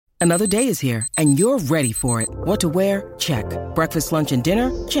Another day is here, and you're ready for it. What to wear? Check. Breakfast, lunch, and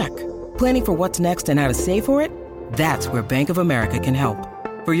dinner? Check. Planning for what's next and how to save for it? That's where Bank of America can help.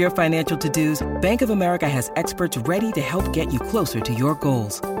 For your financial to-dos, Bank of America has experts ready to help get you closer to your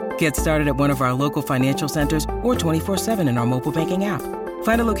goals. Get started at one of our local financial centers or 24/7 in our mobile banking app.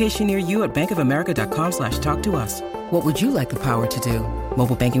 Find a location near you at bankofamerica.com/talktous. What would you like the power to do?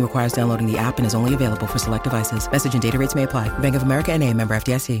 Mobile banking requires downloading the app and is only available for select devices. Message and data rates may apply. Bank of America N.A., member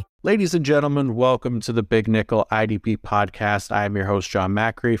FDIC. Ladies and gentlemen, welcome to the Big Nickel IDP podcast. I am your host, John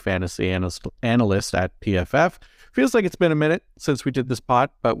Macri, fantasy analyst at PFF. Feels like it's been a minute since we did this pod,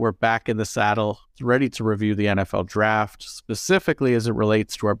 but we're back in the saddle, ready to review the NFL draft, specifically as it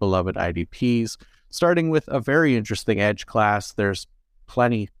relates to our beloved IDPs, starting with a very interesting edge class. There's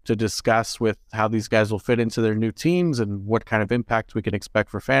plenty to discuss with how these guys will fit into their new teams and what kind of impact we can expect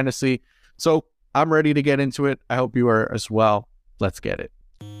for fantasy. So I'm ready to get into it. I hope you are as well. Let's get it.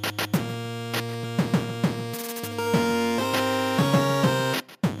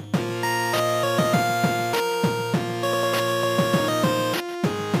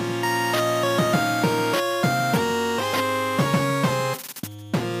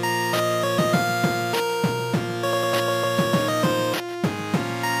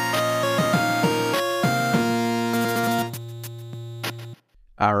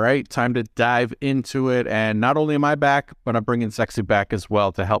 All right, time to dive into it. And not only am I back, but I'm bringing Sexy back as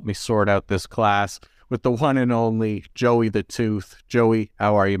well to help me sort out this class with the one and only Joey the Tooth. Joey,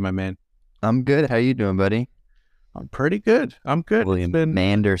 how are you, my man? I'm good. How you doing, buddy? I'm pretty good. I'm good. William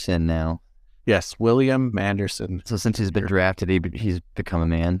Manderson now. Yes, William Manderson. So since he's been drafted, he's become a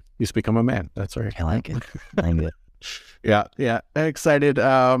man. He's become a man. That's right. I like it. I like it. Yeah. Excited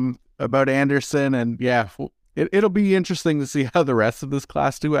about Anderson, and yeah, it'll be interesting to see how the rest of this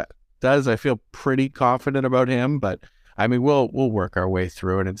class does. I feel pretty confident about him, but I mean, we'll work our way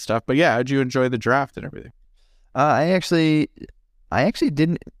through it and stuff. But yeah, how'd you enjoy the draft and everything? I actually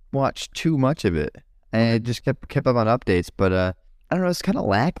didn't watch too much of it. I just kept up on updates, but I don't know. It's kind of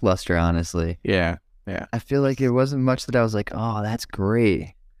lackluster, honestly. Yeah. I feel like it wasn't much that I was like, oh, that's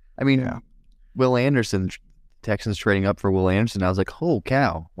great. I mean, yeah. Will Anderson, Texans trading up for Will Anderson. I was like, oh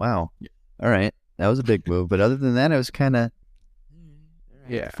cow, wow, all right. That was a big move, but other than that, I was kind of,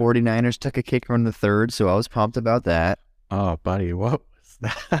 49ers took a kick from the third, so I was pumped about that. Oh, buddy, what was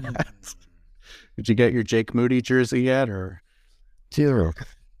that? Did you get your Jake Moody jersey yet, or? Zero.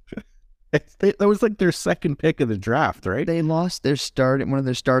 That was like their second pick of the draft, right? They lost one of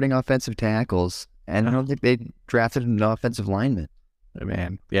their starting offensive tackles, and I don't think they drafted an offensive lineman.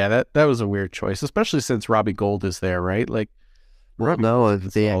 Man, yeah, that was a weird choice, especially since Robbie Gould is there, right? Like. No,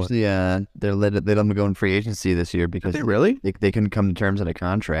 they actually they let them go in free agency this year because they couldn't come to terms on a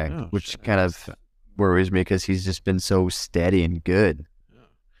contract, which kind of worries me because he's just been so steady and good.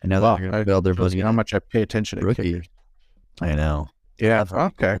 And now they're going to build their budget. How much I pay attention to kickers. I know. Yeah.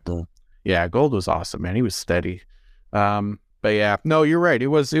 Okay. Yeah, Gold was awesome, man. He was steady. But yeah, no, you're right. It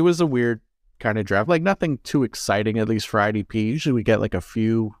was a weird kind of draft. Like nothing too exciting, at least for IDP. Usually we get like a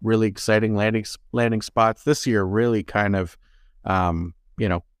few really exciting landing spots. This year, really kind of.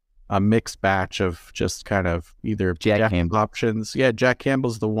 A mixed batch of just kind of either Jack Campbell options. Yeah, Jack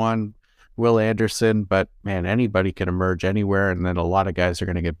Campbell's the one, Will Anderson, but man, anybody can emerge anywhere, and then a lot of guys are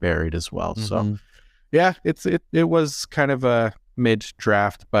going to get buried as well. Mm-hmm. So, yeah, it was kind of a mid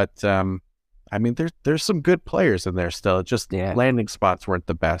draft, but I mean, there's some good players in there still. Just landing spots weren't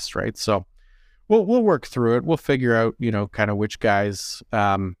the best, right? So, we'll work through it. We'll figure out kind of which guys,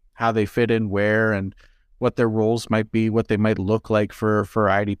 how they fit in where, and what their roles might be, what they might look like for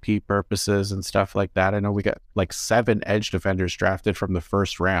IDP purposes and stuff like that. I know we got like 7 edge defenders drafted from the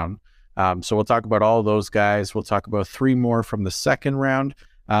first round. So we'll talk about all those guys. We'll talk about 3 more from the second round.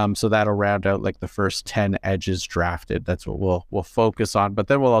 So that'll round out like the first 10 edges drafted. That's what we'll focus on. But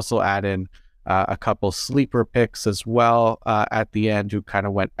then we'll also add in a couple sleeper picks as well at the end who kind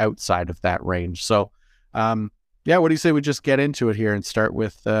of went outside of that range. So what do you say we just get into it here and start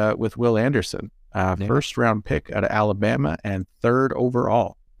with Will Anderson? First round pick out of Alabama and 3rd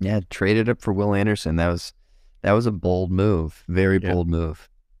overall. Yeah, traded up for Will Anderson. That was a bold move, very bold move.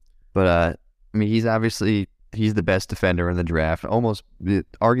 But I mean, he's the best defender in the draft,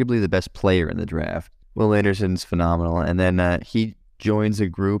 arguably the best player in the draft. Will Anderson's phenomenal, and then he joins a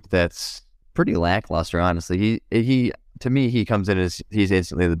group that's pretty lackluster, honestly. He to me, he comes in as he's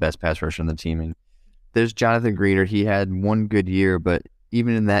instantly the best pass rusher on the team. And there's Jonathan Greener. He had one good year, but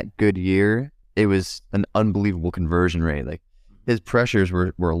even in that good year, it was an unbelievable conversion rate. Like his pressures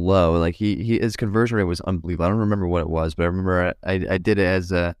were low. Like his conversion rate was unbelievable. I don't remember what it was, but I remember I did it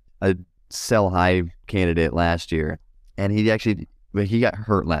as a sell high candidate last year, and he actually but he got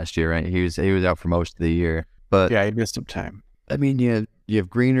hurt last year, right? He was out for most of the year. But yeah, he missed some time. I mean, you have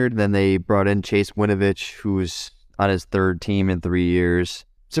Greenard, then they brought in Chase Winovich, who's on his third team in 3 years.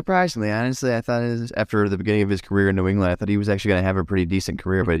 Surprisingly, honestly, I thought after the beginning of his career in New England, I thought he was actually going to have a pretty decent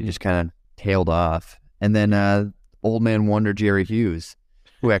career, but he just kind of tailed off. And then old man wonder Jerry Hughes,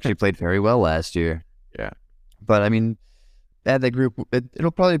 who actually played very well last year. Yeah. But I mean, that group,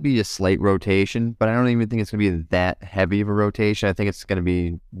 it'll probably be a slight rotation, but I don't even think it's going to be that heavy of a rotation. I think it's going to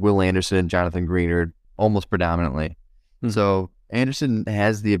be Will Anderson and Jonathan Greenard almost predominantly. So Anderson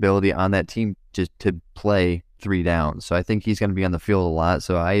has the ability on that team just to play 3 downs. So I think he's going to be on the field a lot.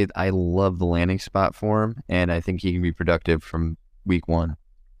 So I love the landing spot for him, and I think he can be productive from week 1.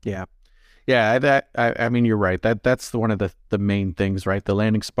 Yeah. Yeah, I mean, you're right. That's one of the main things, right? The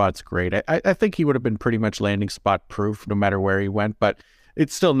landing spot's great. I think he would have been pretty much landing spot proof no matter where he went, but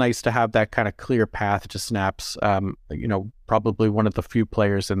it's still nice to have that kind of clear path to snaps. Probably one of the few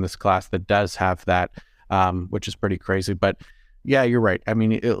players in this class that does have that, which is pretty crazy. But yeah, you're right. I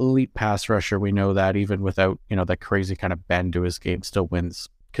mean, elite pass rusher, we know that even without, that crazy kind of bend to his game, still wins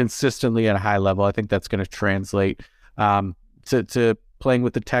consistently at a high level. I think that's going to translate to playing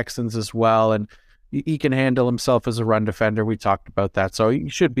with the Texans as well. And he can handle himself as a run defender. We talked about that. So he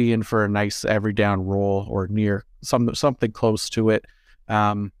should be in for a nice every down role or near something close to it.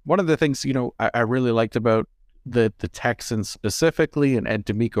 One of the things, I really liked about the Texans specifically and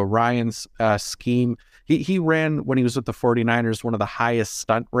D'Amico Ryan's scheme, he ran, when he was with the 49ers, one of the highest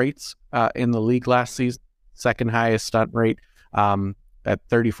stunt rates in the league last season, second highest stunt rate at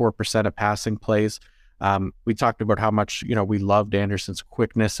 34% of passing plays. We talked about how much, we loved Anderson's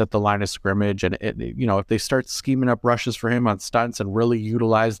quickness at the line of scrimmage. And, if they start scheming up rushes for him on stunts and really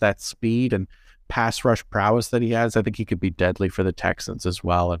utilize that speed and pass rush prowess that he has, I think he could be deadly for the Texans as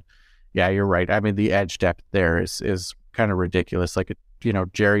well. And yeah, you're right. I mean, the edge depth there is kind of ridiculous. Like,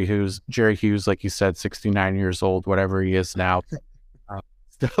 Jerry Hughes, like you said, 69 years old, whatever he is now,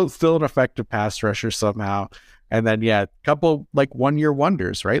 still an effective pass rusher somehow. And then, yeah, a couple like 1-year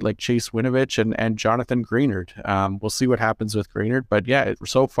wonders, right? Like Chase Winovich and Jonathan Greenard. We'll see what happens with Greenard. But yeah,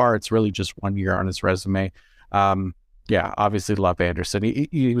 so far it's really just 1 year on his resume. Yeah, obviously love Anderson.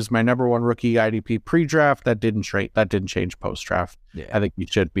 He was my number 1 rookie IDP pre-draft. That didn't change post-draft. Yeah. I think he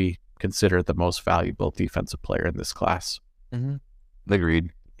should be considered the most valuable defensive player in this class. Mm-hmm. Agreed.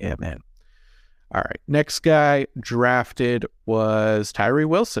 Yeah, man. All right. Next guy drafted was Tyree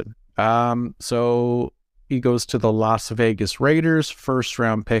Wilson. So he goes to the Las Vegas Raiders, first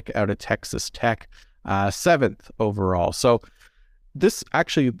round pick out of Texas Tech, 7th overall. So this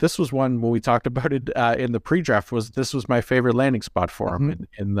was one when we talked about it in the pre-draft. This was my favorite landing spot for him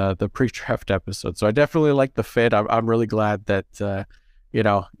in the pre-draft episode. So I definitely like the fit. I'm really glad that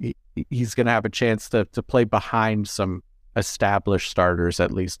he's going to have a chance to play behind some established starters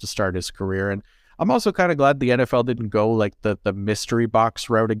at least to start his career. And I'm also kind of glad the NFL didn't go like the mystery box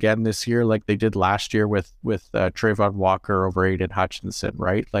route again this year, like they did last year with Trayvon Walker over Aiden Hutchinson,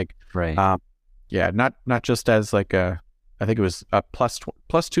 right? Like, right. Yeah, not just as like I think it was a plus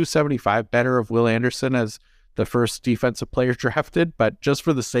 275 better of Will Anderson as the first defensive player drafted, but just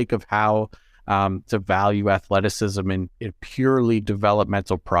for the sake of how to value athleticism in purely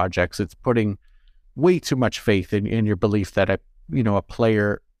developmental projects, it's putting way too much faith in your belief that a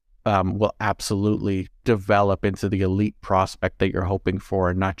player will absolutely develop into the elite prospect that you're hoping for,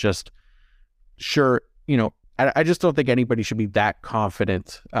 and not just I just don't think anybody should be that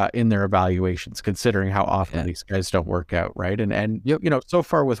confident in their evaluations, considering how often these guys don't work out, right? And so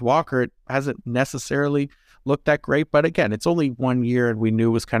far with Walker, it hasn't necessarily looked that great, but again, it's only 1 year, and we knew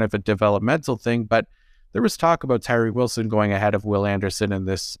it was kind of a developmental thing. But there was talk about Tyree Wilson going ahead of Will Anderson in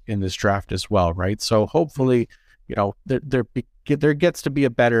this draft as well, right? So hopefully, there gets to be a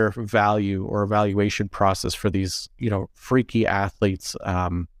better value or evaluation process for these, freaky athletes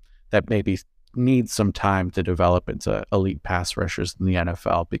that maybe need some time to develop into elite pass rushers in the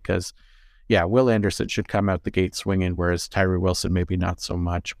NFL. Because, yeah, Will Anderson should come out the gate swinging, whereas Tyree Wilson maybe not so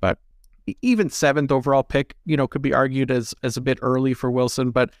much. But even 7th overall pick, could be argued as a bit early for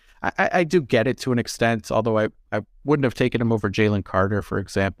Wilson. But I do get it to an extent, although I wouldn't have taken him over Jalen Carter, for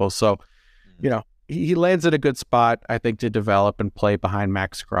example. So, he lands at a good spot, I think, to develop and play behind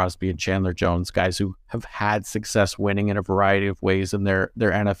Max Crosby and Chandler Jones, guys who have had success winning in a variety of ways in their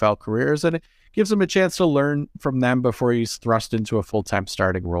NFL careers. And it gives him a chance to learn from them before he's thrust into a full-time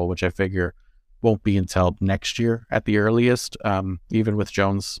starting role, which I figure won't be until next year at the earliest, even with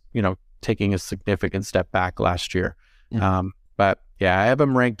Jones, taking a significant step back last year. Mm-hmm. But yeah, I have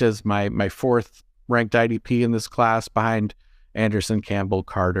him ranked as my 4th ranked IDP in this class, behind Anderson, Campbell,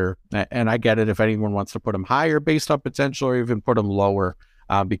 Carter. And I get it if anyone wants to put him higher based on potential or even put him lower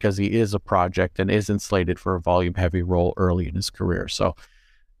because he is a project and isn't slated for a volume-heavy role early in his career. So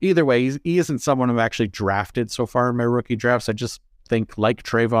either way, he isn't someone I've actually drafted so far in my rookie drafts. I just think, like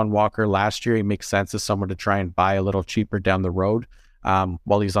Trayvon Walker last year, he makes sense as someone to try and buy a little cheaper down the road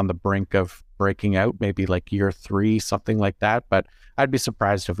while he's on the brink of breaking out, maybe like year 3, something like that. But I'd be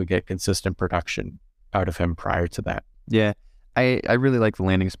surprised if we get consistent production out of him prior to that. Yeah, I really like the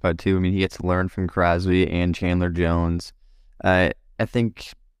landing spot too. I mean, he gets to learn from Crosby and Chandler Jones. I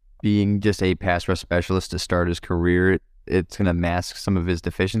think being just a pass rush specialist to start his career, it's going to mask some of his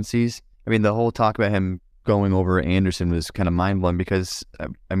deficiencies. I mean, the whole talk about him going over Anderson was kind of mind-blowing because,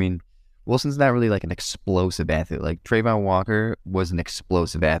 I mean, Wilson's not really like an explosive athlete. Like Trayvon Walker was an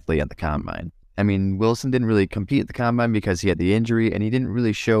explosive athlete at the combine. I mean, Wilson didn't really compete at the combine because he had the injury and he didn't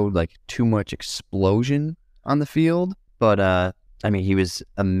really show like too much explosion on the field. But, I mean, he was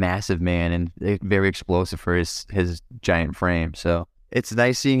a massive man and very explosive for his giant frame. So it's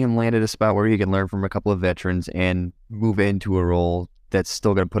nice seeing him land at a spot where he can learn from a couple of veterans and move into a role that's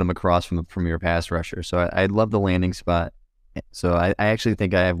still going to put him across from the premier pass rusher. So I love the landing spot. So I actually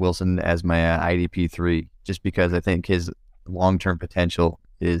think I have Wilson as my IDP 3 just because I think his long-term potential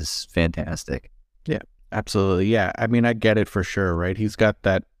is fantastic. Yeah, absolutely. Yeah, I mean, I get it for sure, right? He's got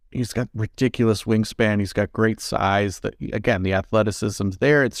ridiculous wingspan. He's got great size. Again, the athleticism's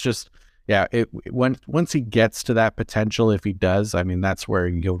there. It's just, yeah, once he gets to that potential, if he does, I mean, that's where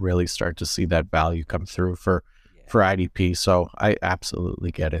you'll really start to see that value come through for IDP. So I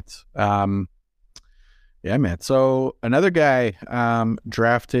absolutely get it. Yeah, man. So another guy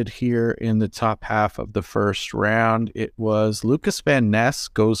drafted here in the top half of the first round, it was Lucas Van Ness,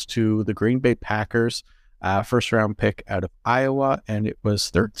 goes to the Green Bay Packers, first round pick out of Iowa, and it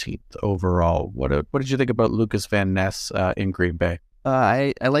was 13th overall. What did you think about Lucas Van Ness in Green Bay?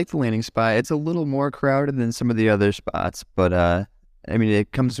 I like the landing spot. It's a little more crowded than some of the other spots, but I mean,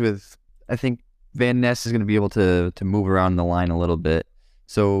 it comes with, I think Van Ness is going to be able to move around the line a little bit.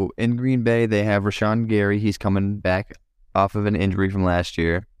 So in Green Bay, they have Rashawn Gary. He's coming back off of an injury from last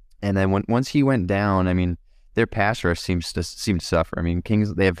year. And then once he went down, I mean, their pass rush seems to suffer. I mean,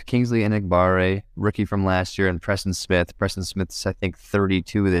 they have Kingsley Enagbare, rookie from last year, and Preston Smith. Preston Smith's, I think,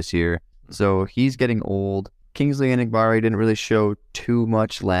 32 this year. So he's getting old. Kingsley Enagbare didn't really show too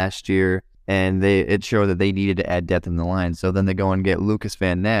much last year, and it showed that they needed to add depth in the line. So then they go and get Lucas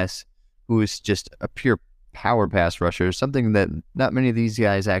Van Ness, who is just a pure power pass rusher, something that not many of these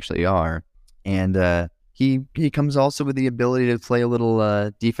guys actually are. And he comes also with the ability to play a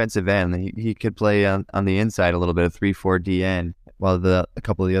little defensive end. He could play on the inside a little bit of 3-4 DN, while a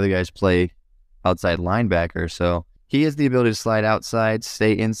couple of the other guys play outside linebacker. So he has the ability to slide outside,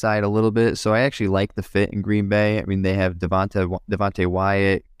 stay inside a little bit. So I actually like the fit in Green Bay. I mean, they have Devontae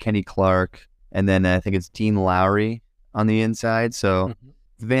Wyatt, Kenny Clark, and then I think it's Dean Lowry on the inside. So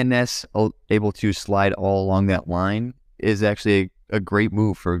Van Ness able to slide all along that line is actually a great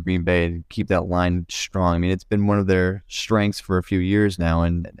move for Green Bay to keep that line strong. I mean, it's been one of their strengths for a few years now,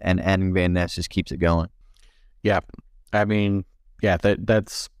 and adding Van Ness just keeps it going. Yeah, I mean, yeah,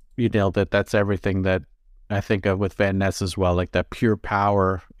 that's you nailed it. That's everything that I think of with Van Ness as well, like that pure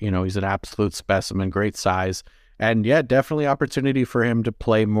power. You know, he's an absolute specimen, great size. And yeah, definitely opportunity for him to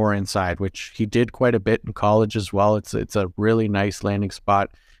play more inside, which he did quite a bit in college as well. It's a really nice landing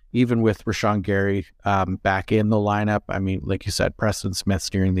spot, even with Rashawn Gary back in the lineup. I mean, like you said, Preston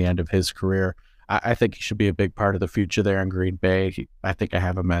Smith's nearing the end of his career. I think he should be a big part of the future there in Green Bay. I think I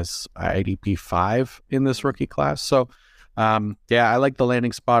have him as IDP 5 in this rookie class. So yeah, I like the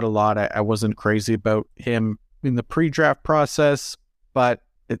landing spot a lot. I wasn't crazy about him in the pre-draft process, but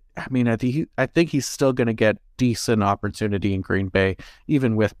I think he's still going to get decent opportunity in Green Bay,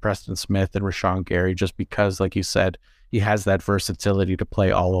 even with Preston Smith and Rashawn Gary, just because, like you said, he has that versatility to play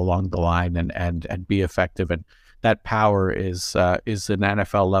all along the line and be effective, and that power is an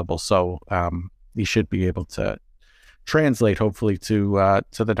NFL level. So he should be able to translate, hopefully, to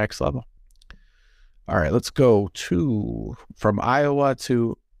the next level. All right, let's go from Iowa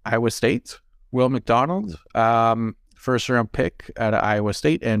to Iowa State. Will McDonald. First round pick out of Iowa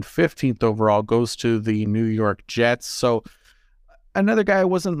State, and 15th overall goes to the New York Jets. So another guy I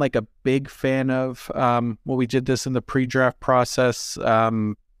wasn't like a big fan of. We did this in the pre-draft process.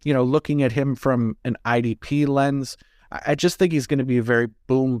 Looking at him from an IDP lens, I just think he's going to be a very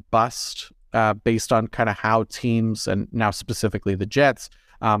boom bust based on kind of how teams, and now specifically the Jets,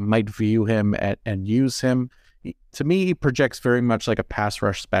 might view him and use him. To me, he projects very much like a pass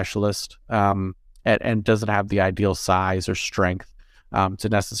rush specialist. And doesn't have the ideal size or strength to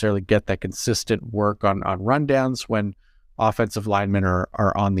necessarily get that consistent work on rundowns when offensive linemen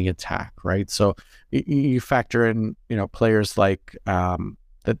are on the attack, right? So you factor in, players like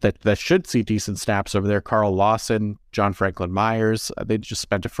that should see decent snaps over there. Carl Lawson, John Franklin Myers. They just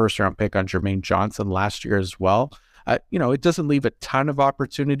spent a first-round pick on Jermaine Johnson last year as well. It doesn't leave a ton of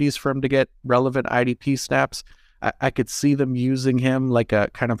opportunities for him to get relevant IDP snaps. I could see them using him like a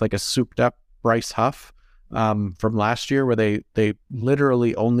kind of like a souped-up Bryce Huff from last year, where they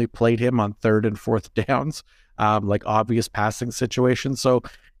literally only played him on third and fourth downs, like obvious passing situations. So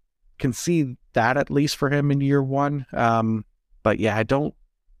can see that at least for him in year one. But yeah, I don't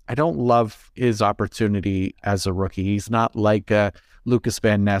love his opportunity as a rookie. He's not like Lucas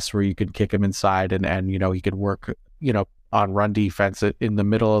Van Ness, where you can kick him inside and he could work on run defense in the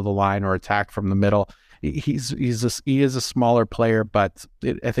middle of the line or attack from the middle. He is a smaller player, but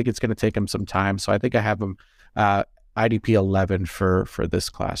I think it's going to take him some time. So I think I have him IDP 11 for this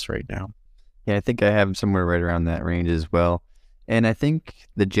class right now. Yeah, I think I have him somewhere right around that range as well. And I think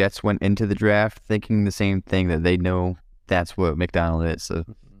the Jets went into the draft thinking the same thing, that they know that's what McDonald is. So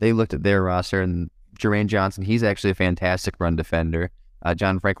they looked at their roster, and Jermaine Johnson, he's actually a fantastic run defender.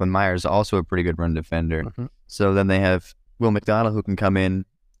 John Franklin Myers, also a pretty good run defender. So then they have Will McDonald, who can come in,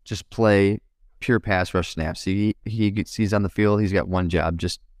 just play pure pass rush snaps. He's on the field. He's got one job,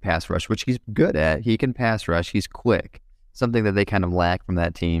 just pass rush, which he's good at. He can pass rush. He's quick, something that they kind of lack from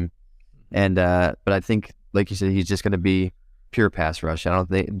that team. And but I think, like you said, he's just going to be pure pass rush. I don't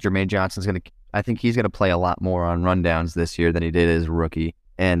think Jermaine Johnson's going to. I think he's going to play a lot more on rundowns this year than he did as a rookie.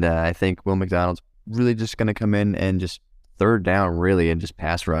 And I think Will McDonald's really just going to come in and just third down, really, and just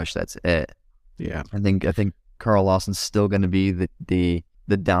pass rush. That's it. Yeah. I think Carl Lawson's still going to be the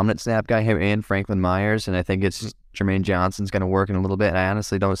dominant snap guy, him and Franklin Myers, and I think it's Jermaine Johnson's going to work in a little bit. And I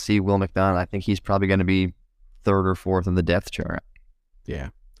honestly don't see Will McDonald. I think he's probably going to be third or fourth on the depth chart. Yeah.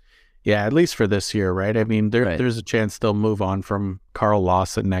 Yeah, at least for this year, right? I mean, there's a chance they'll move on from Carl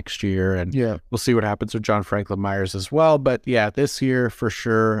Lawson next year, and we'll see what happens with John Franklin Myers as well. But yeah, this year for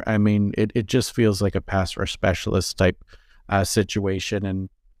sure, I mean, it just feels like a pass rush specialist type situation, and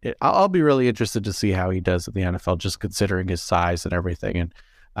I'll be really interested to see how he does in the NFL, just considering his size and everything.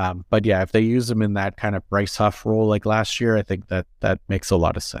 And but yeah, if they use him in that kind of Bryce Huff role like last year, I think that makes a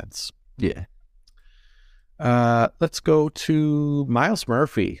lot of sense. Yeah. Let's go to Myles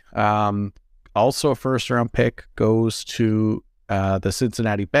Murphy. Also a first round pick, goes to the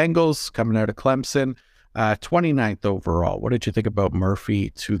Cincinnati Bengals, coming out of Clemson, 29th overall. What did you think about Murphy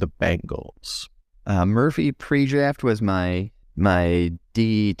to the Bengals? Murphy pre-draft was my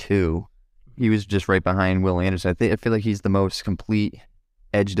D2. He was just right behind Will Anderson. I feel like he's the most complete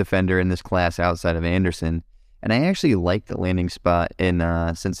edge defender in this class outside of Anderson. And I actually like the landing spot in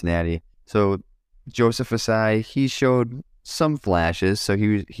Cincinnati. So Joseph Asai, he showed some flashes, so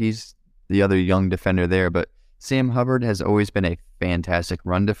he's the other young defender there, but Sam Hubbard has always been a fantastic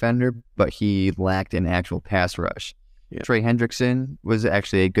run defender, but he lacked an actual pass rush. Yeah. Trey Hendrickson was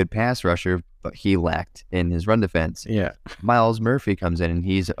actually a good pass rusher, but he lacked in his run defense. Yeah. Myles Murphy comes in, and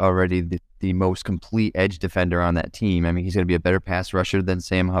he's already the most complete edge defender on that team. I mean, he's going to be a better pass rusher than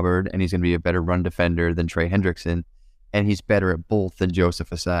Sam Hubbard, and he's going to be a better run defender than Trey Hendrickson, and he's better at both than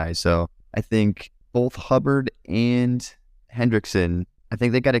Joseph Asai. So I think both Hubbard and Hendrickson, I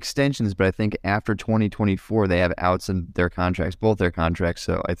think they got extensions, but I think after 2024, they have outs in their contracts, both their contracts.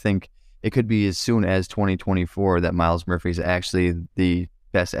 So I think it could be as soon as 2024 that Myles Murphy is actually the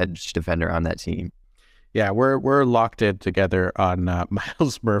best edge defender on that team. Yeah, we're locked in together on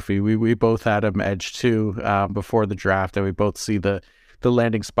Myles Murphy. We both had him edge too before the draft, and we both see the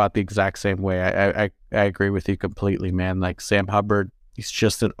landing spot the exact same way. I agree with you completely, man. Like Sam Hubbard, he's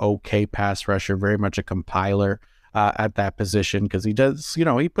just an okay pass rusher, very much a compiler at that position, because he does,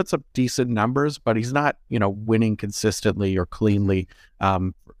 he puts up decent numbers, but he's not, winning consistently or cleanly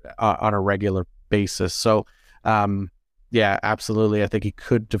on a regular basis. So, yeah, absolutely. I think he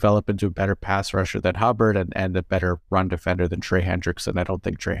could develop into a better pass rusher than Hubbard and a better run defender than Trey Hendrickson. I don't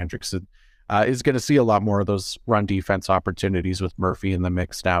think Trey Hendrickson is going to see a lot more of those run defense opportunities with Murphy in the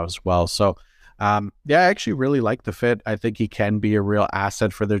mix now as well. So, yeah, I actually really like the fit. I think he can be a real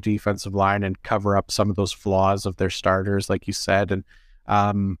asset for their defensive line and cover up some of those flaws of their starters, like you said.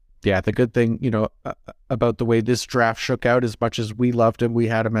 And yeah, the good thing, about the way this draft shook out, as much as we loved him, we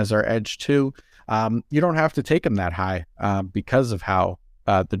had him as our edge too. You don't have to take him that high because of how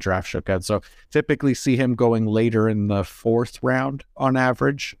the draft shook out. So typically see him going later in the fourth round on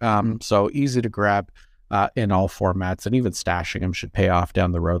average. So easy to grab in all formats, and even stashing him should pay off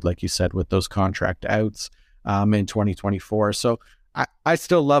down the road, like you said, with those contract outs in 2024. So I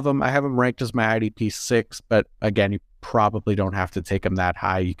still love him. I have him ranked as my IDP 6, but again, you probably don't have to take him that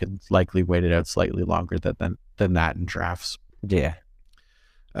high. You can likely wait it out slightly longer than than that in drafts. Yeah.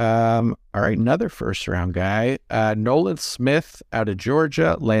 All right, another first round guy, Nolan Smith out of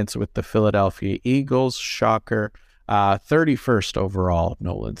Georgia, lands with the Philadelphia Eagles. Shocker. 31st overall,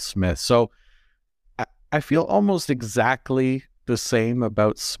 Nolan Smith. So I feel almost exactly the same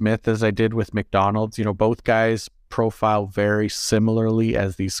about Smith as I did with McDonald's. Both guys profile very similarly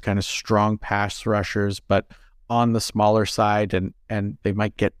as these kind of strong pass rushers, but on the smaller side, and they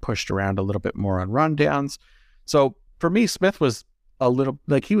might get pushed around a little bit more on rundowns. So for me, Smith was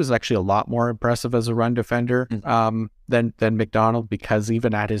he was actually a lot more impressive as a run defender than McDonald, because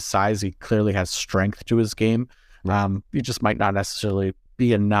even at his size, he clearly has strength to his game. He just might not necessarily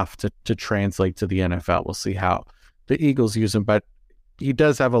be enough to translate to the NFL. We'll see how the Eagles use him, but he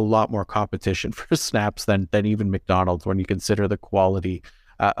does have a lot more competition for snaps than even McDonald when you consider the quality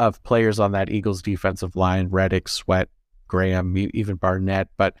of players on that Eagles defensive line: Reddick, Sweat, Graham, even Barnett.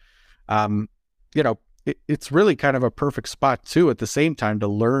 But it's really kind of a perfect spot too at the same time to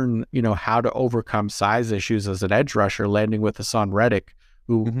learn how to overcome size issues as an edge rusher, landing with Hassan Reddick,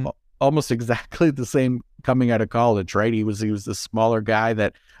 who almost exactly the same coming out of college, right? He was the smaller guy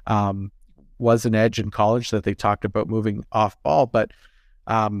that was an edge in college that they talked about moving off ball, but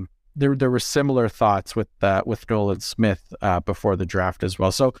there were similar thoughts with Nolan Smith before the draft as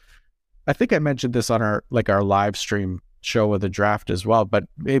well. So I think I mentioned this on our live stream show of the draft as well, but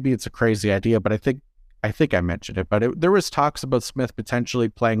maybe it's a crazy idea, but I think I mentioned it, but there was talks about Smith potentially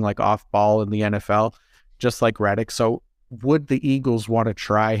playing off ball in the NFL, just like Reddick. So would the Eagles want to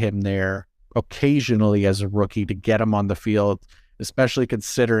try him there occasionally as a rookie to get him on the field, especially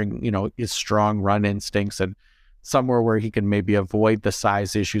considering, his strong run instincts, and somewhere where he can maybe avoid the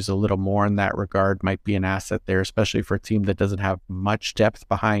size issues a little more in that regard might be an asset there, especially for a team that doesn't have much depth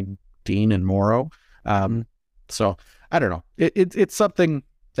behind Dean and Morrow. So I don't know. It's something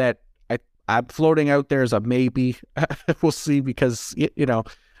that I'm floating out there as a maybe. We'll see, because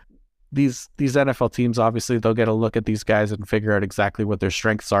these NFL teams, obviously they'll get a look at these guys and figure out exactly what their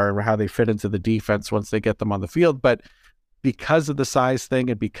strengths are and how they fit into the defense once they get them on the field. But because of the size thing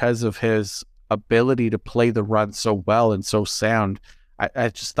and because of his ability to play the run so well and so sound, I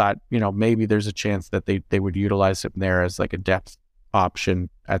just thought, maybe there's a chance that they would utilize him there as a depth option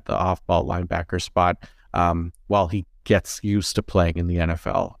at the off-ball linebacker spot while he gets used to playing in the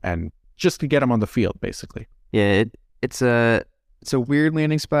NFL, and just to get him on the field, basically. Yeah, it's a weird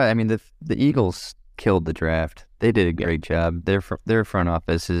landing spot. I mean, the Eagles killed the draft. They did a great job. Their front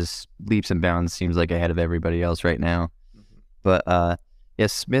office is leaps and bounds, seems like ahead of everybody else right now. But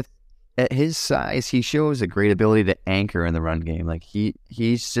Smith, at his size, he shows a great ability to anchor in the run game. He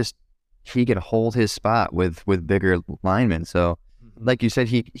can hold his spot with bigger linemen. So, like you said,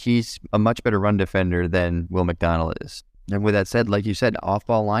 he's a much better run defender than Will McDonald is. And with that said, like you said,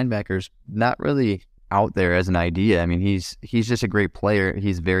 off-ball linebackers, not really out there as an idea. I mean, he's just a great player.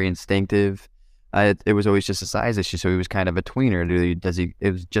 He's very instinctive. It was always just a size issue, so he was kind of a tweener.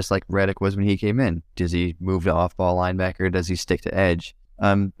 It was just like Reddick was when he came in. Does he move to off-ball linebacker? Does he stick to edge?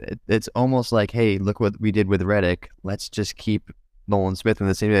 It's almost like, hey, look what we did with Reddick. Let's just keep Nolan Smith in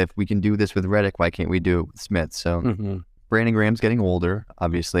the same way. If we can do this with Reddick, why can't we do it with Smith? So Brandon Graham's getting older,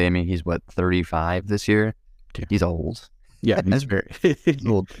 obviously. I mean, he's 35 this year? Yeah. He's old. Yeah, he's very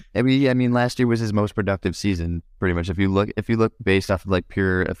old. I mean, last year was his most productive season, pretty much. If you look based off of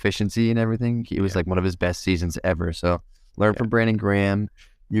pure efficiency and everything, it was one of his best seasons ever. So learn from Brandon Graham.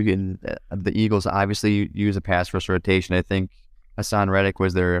 You can the Eagles obviously use a pass rush rotation. I think Hassan Reddick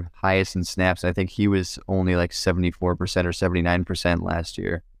was their highest in snaps. I think he was only 74% or 79% last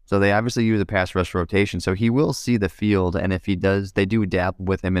year. So they obviously use a pass rush rotation. So he will see the field, and if he does, they do dabble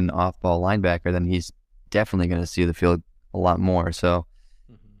with him in off-ball linebacker, then he's definitely going to see the field a lot more. So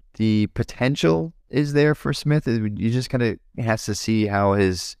the potential is there for Smith. You just kind of has to see how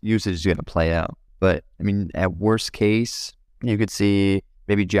his usage is going to play out. But I mean, at worst case, you could see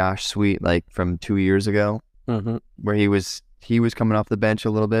maybe Josh Sweet from 2 years ago, where he was coming off the bench a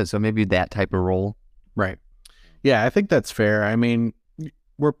little bit. So maybe that type of role. Right. Yeah, I think that's fair. I mean,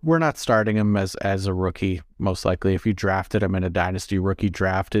 we're not starting him as a rookie, most likely. If you drafted him in a dynasty rookie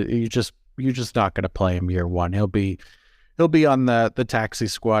draft, you're just not going to play him year one. He'll be on the taxi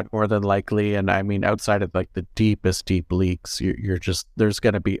squad more than likely. And I mean, outside of the deepest deep leagues, there's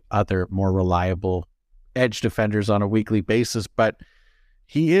going to be other more reliable edge defenders on a weekly basis. But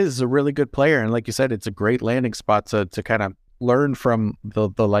he is a really good player, and like you said, it's a great landing spot to kind of learn from the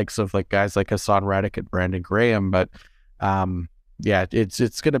likes of guys like Hassan Reddick and Brandon Graham. But yeah,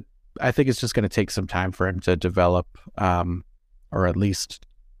 it's gonna. I think it's just gonna take some time for him to develop, or at least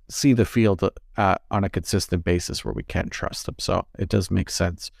see the field on a consistent basis where we can trust him. So it does make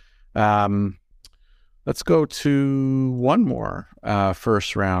sense. Let's go to one more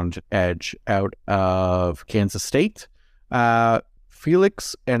first round edge out of Kansas State.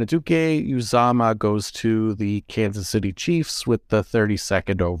 Felix Anudike-Uzomah goes to the Kansas City Chiefs with the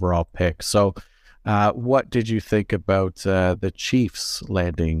 32nd overall pick. So what did you think about the Chiefs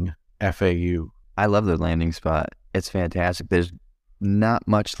landing FAU? I love their landing spot. It's fantastic. There's not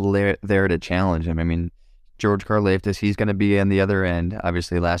much there to challenge him. I mean, George Karlaftis, he's going to be on the other end.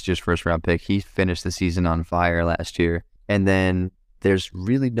 Obviously, last year's first-round pick, he finished the season on fire last year. And then there's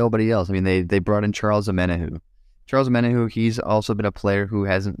really nobody else. I mean, they brought in Charles Omenihu. Charles Omenihu, he's also been a player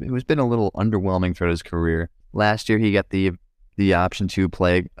who's been a little underwhelming throughout his career. Last year, he got the option to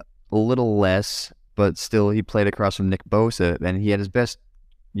play a little less, but still he played across from Nick Bosa, and he had his best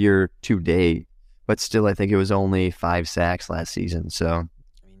year to date. But still, I think it was only 5 sacks last season. So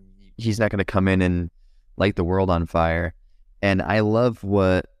he's not going to come in and light the world on fire. And I love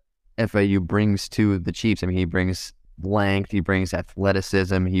what FAU brings to the Chiefs. I mean, he brings length, he brings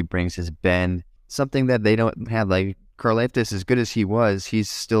athleticism, he brings his bend, something that they don't have. Like Karlaftis, as good as he was, he's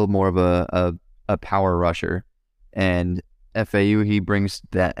still more of a power rusher. And FAU, he brings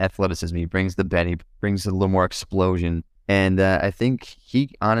that athleticism, he brings the bend, he brings a little more explosion. And I think he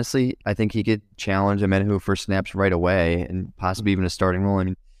could challenge Omenihu for snaps right away and possibly even a starting role. I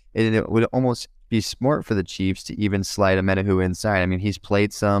mean, it would almost be smart for the Chiefs to even slide Omenihu inside. I mean, he's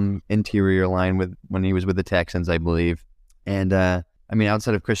played some interior line when he was with the Texans, I believe. And I mean,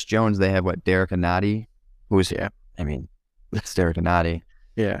 outside of Chris Jones, they have Derek Anati, it's Derek Anati.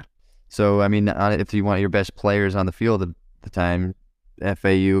 Yeah. So, I mean, if you want your best players on the field at the time,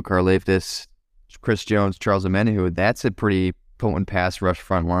 FAU, Karlaftis, Chris Jones, Charles Omenihu, that's a pretty potent pass rush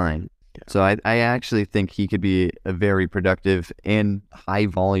front line. Yeah. So I actually think he could be a very productive and high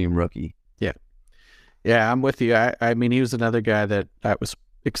volume rookie. Yeah, I'm with you. I mean, he was another guy that I was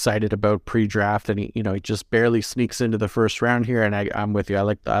excited about pre-draft, and he just barely sneaks into the first round here. And I'm with you. I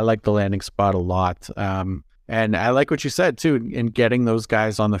like the landing spot a lot. And I like what you said too in getting those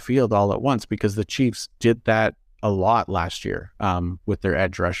guys on the field all at once, because the Chiefs did that a lot last year with their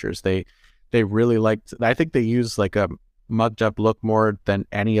edge rushers. They really liked. I think they used like a mugged up look more than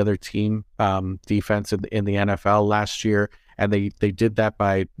any other team defense in the NFL last year. And they did that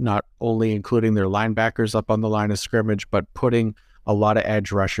by not only including their linebackers up on the line of scrimmage, but putting a lot of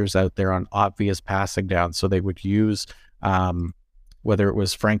edge rushers out there on obvious passing downs. So they would use whether it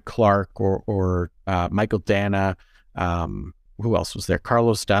was Frank Clark or Michael Dana, who else was there?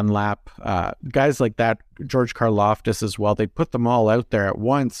 Carlos Dunlap, guys like that, George Karlaftis as well. They put them all out there at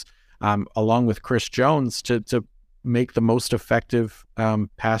once, along with Chris Jones to make the most effective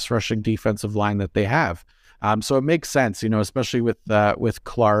pass rushing defensive line that they have. So it makes sense, especially with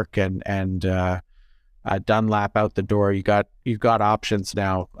Clark and Dunlap out the door. You've got options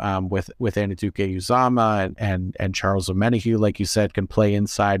now with Anudike-Uzomah and Charles Omenihu, like you said, can play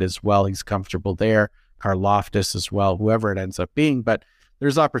inside as well. He's comfortable there. Karlaftis as well, whoever it ends up being. But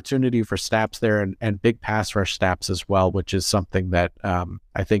there's opportunity for snaps there and big pass rush snaps as well, which is something that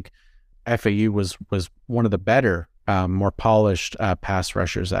I think FAU was one of the better, more polished pass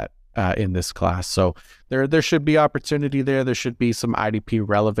rushers in this class. So there should be opportunity there. There should be some IDP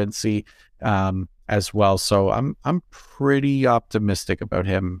relevancy as well. So I'm pretty optimistic about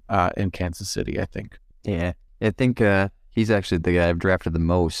him in Kansas City, I think. Yeah, I think he's actually the guy I've drafted the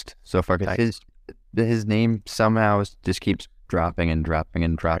most so far. Nice. His name somehow just keeps dropping and dropping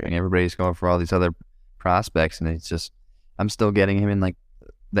and dropping. Everybody's going for all these other prospects, and it's just I'm still getting him in like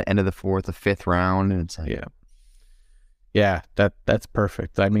the end of the 4th or 5th round, and it's like yeah, that's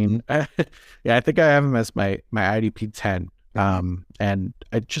perfect. I mean, I think I have him as my IDP 10. And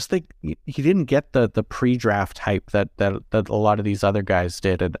I just think he didn't get the pre-draft hype that a lot of these other guys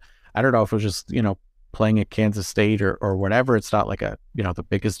did. And I don't know if it was just, playing at Kansas State or whatever. It's not like the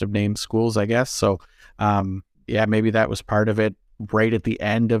biggest of name schools, I guess. So, maybe that was part of it. Right at the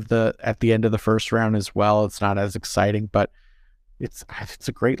end of the first round as well. It's not as exciting, but it's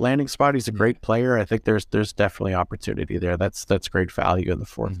a great landing spot. He's a great player. I think there's definitely opportunity there. That's great value in the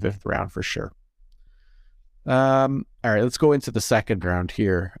 4th, 5th round for sure. All right, let's go into the second round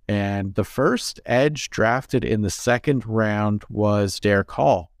here. And the first edge drafted in the second round was Derek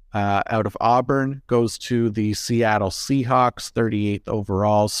Hall, out of Auburn, goes to the Seattle Seahawks, 38th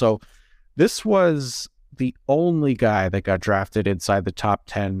overall. So this was the only guy that got drafted inside the top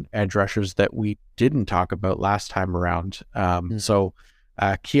 10 edge rushers that we didn't talk about last time around. So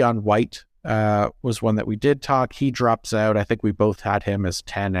Keon White was one that we did talk. He drops out. I think we both had him as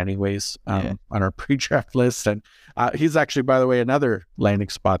 10 anyways on our pre-draft list. And he's actually, by the way, another landing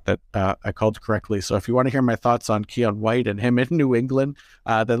spot that I called correctly. So if you want to hear my thoughts on Keon White and him in New England,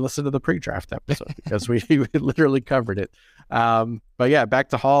 then listen to the pre-draft episode because we literally covered it. But yeah, back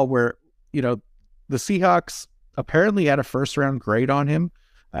to Hall where, the Seahawks apparently had a first-round grade on him.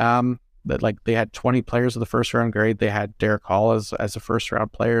 That like they had 20 players of the first-round grade. They had Derek Hall as a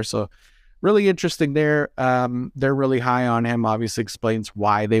first-round player. So really interesting there. They're really high on him. Obviously explains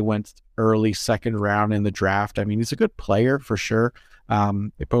why they went early second round in the draft. I mean, he's a good player for sure.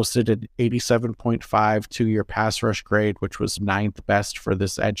 They posted an 87.5 2-year pass rush grade, which was 9th best for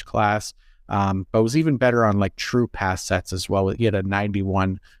this edge class. But was even better on like true pass sets as well. He had a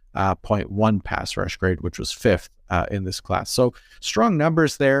 91.1 pass rush grade, which was 5th in this class. So strong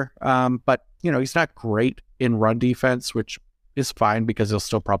numbers there. But he's not great in run defense, which is fine because he'll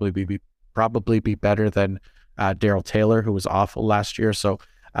still probably be better than Darrell Taylor, who was awful last year. So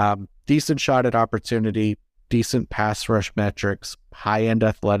decent shot at opportunity, decent pass rush metrics, high-end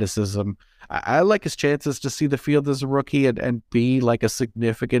athleticism. I like his chances to see the field as a rookie and be like a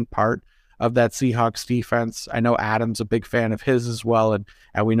significant part of that Seahawks defense. I know Adam's a big fan of his as well, and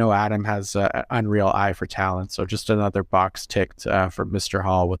we know Adam has an unreal eye for talent. So just another box ticked for Mr.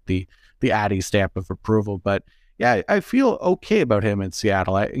 Hall with the Addy stamp of approval. But yeah, I feel okay about him in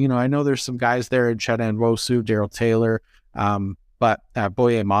Seattle. I know there's some guys there in Uchenna Nwosu, Darrell Taylor, but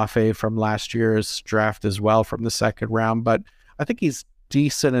Boye Mafe from last year's draft as well from the second round. But I think he's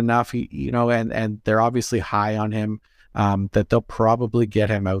decent enough, and they're obviously high on him that they'll probably get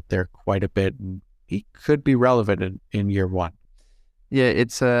him out there quite a bit. And he could be relevant in year one. Yeah,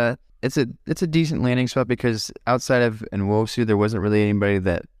 it's a decent landing spot because outside of Nwosu, there wasn't really anybody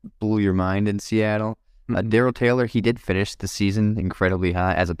that blew your mind in Seattle. Darrell Taylor, he did finish the season incredibly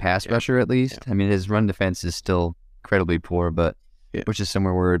high as a pass rusher, at least. Yeah. I mean, his run defense is still incredibly poor, but which is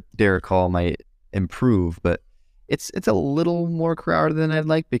somewhere where Derek Hall might improve. But it's a little more crowded than I'd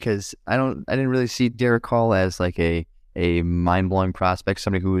like because I didn't really see Derek Hall as like a mind blowing prospect,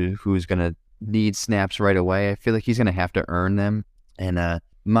 somebody who's gonna need snaps right away. I feel like he's gonna have to earn them. And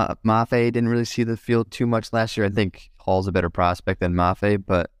Mafe didn't really see the field too much last year. I think Hall's a better prospect than Mafe,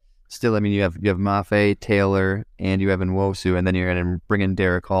 but still, I mean, you have Mafe, Taylor, and you have Nwosu, and then you're going to bring in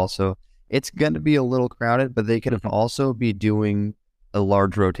Derek Hall. So it's going to be a little crowded, but they could also be doing a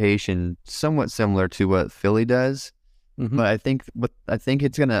large rotation, somewhat similar to what Philly does. Mm-hmm. But I think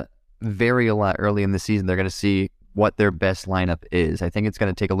it's going to vary a lot early in the season. They're going to see what their best lineup is. I think it's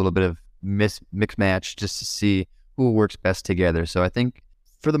going to take a little bit of mix match just to see who works best together. So I think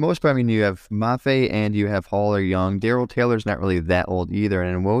for the most part, I mean, you have Mafe and you have Hall are young. Darrell Taylor's not really that old either,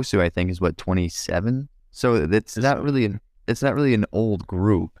 and Nwosu I think is 27. So it's not really an old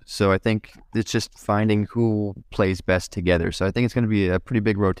group. So I think it's just finding who plays best together. So I think it's going to be a pretty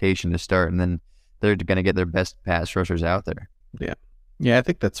big rotation to start, and then they're going to get their best pass rushers out there. Yeah, I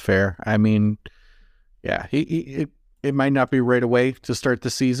think that's fair. I mean, yeah, it might not be right away to start the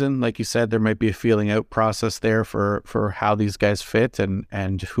season. Like you said, there might be a feeling out process there for how these guys fit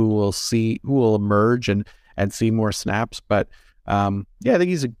and who will emerge and see more snaps. But I think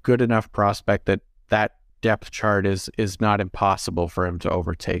he's a good enough prospect that depth chart is not impossible for him to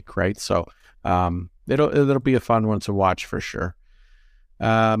overtake, right? So it'll be a fun one to watch for sure.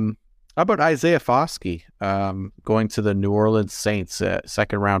 How about Isaiah Foskey going to the New Orleans Saints,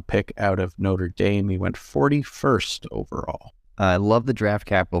 second round pick out of Notre Dame? He went 41st overall. I love the draft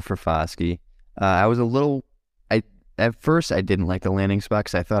capital for Foskey. At first I didn't like the landing spot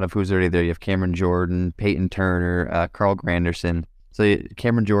because I thought of who's already there. You have Cameron Jordan, Peyton Turner, Carl Granderson. So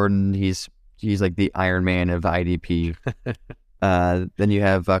Cameron Jordan, he's like the Iron Man of IDP. Then you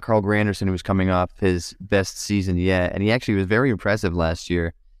have Carl Granderson, who's coming off his best season yet, and he actually was very impressive last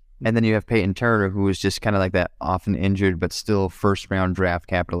year. And then you have Peyton Turner, who is just kind of like that often injured but still first-round draft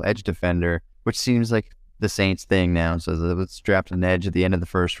capital edge defender, which seems like the Saints thing now. So let's draft an edge at the end of the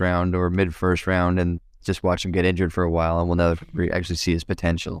first round or mid-first round and just watch him get injured for a while, and we'll never actually see his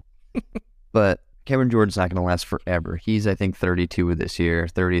potential. But Cameron Jordan's not going to last forever. He's, I think, 32 this year,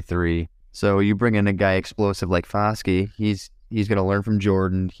 33. So you bring in a guy explosive like Foskey, he's going to learn from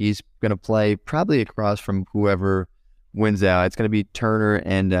Jordan. He's going to play probably across from whoever wins out. It's going to be Turner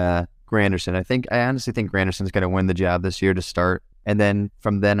and Granderson. I honestly think Granderson's going to win the job this year to start. And then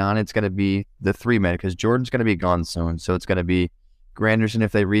from then on, it's going to be the three-man because Jordan's going to be gone soon. So it's going to be Granderson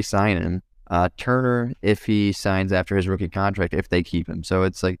if they re-sign him, Turner if he signs after his rookie contract, if they keep him. So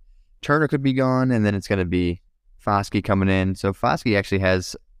it's like Turner could be gone, and then it's going to be Foskey coming in. So Foskey actually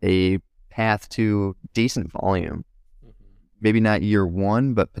has a path to decent volume. maybe not year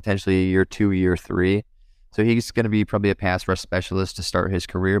one, but potentially year two, year three. So he's going to be probably a pass rush specialist to start his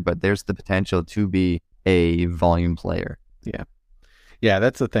career, but there's the potential to be a volume player. Yeah. Yeah,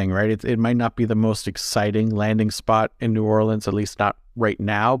 that's the thing, right? It might not be the most exciting landing spot in New Orleans, at least not right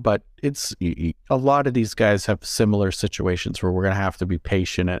now, but it's a lot of these guys have similar situations where we're going to have to be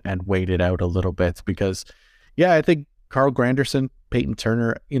patient and wait it out a little bit because, yeah, I think Carl Granderson, Peyton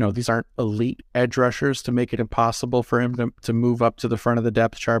Turner, these aren't elite edge rushers to make it impossible for him to move up to the front of the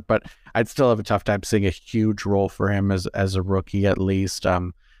depth chart, but I'd still have a tough time seeing a huge role for him as a rookie at least. I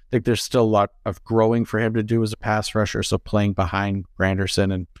think there's still a lot of growing for him to do as a pass rusher, so playing behind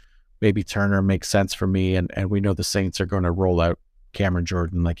Granderson and maybe Turner makes sense for me, and we know the Saints are going to roll out Cameron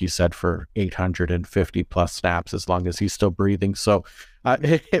Jordan, like you said, for 850 plus snaps as long as he's still breathing. So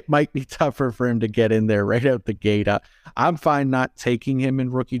it might be tougher for him to get in there right out the gate. I'm fine not taking him in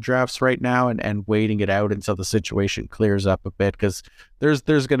rookie drafts right now and waiting it out until the situation clears up a bit, because there's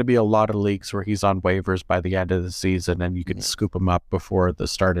going to be a lot of leagues where he's on waivers by the end of the season and you can scoop him up before the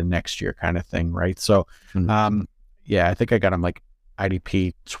start of next year kind of thing, right? So yeah, I think I got him like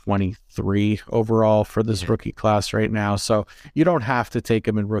IDP 23 overall for this rookie class right now. So you don't have to take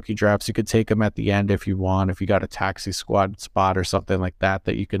him in rookie drafts. You could take him at the end if you want, if you got a taxi squad spot or something like that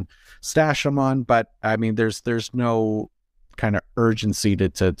you can stash him on. But I mean, there's no kind of urgency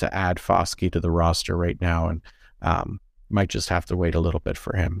to add Foskey to the roster right now, and might just have to wait a little bit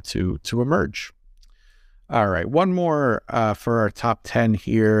for him to emerge. All right, one more for our top 10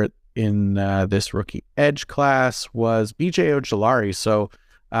 here in this rookie edge class was BJ Ojulari. So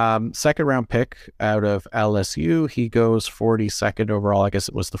second round pick out of LSU. He goes 42nd overall. I guess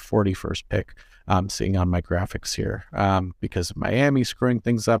it was the 41st pick I'm seeing on my graphics here because of Miami screwing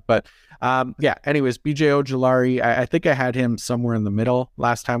things up. But yeah, anyways, BJ Ojulari, I think I had him somewhere in the middle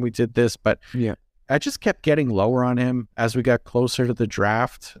last time we did this, but yeah, I just kept getting lower on him as we got closer to the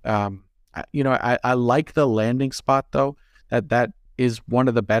draft. I like the landing spot though. That is one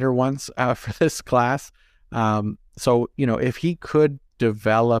of the better ones for this class. So, if he could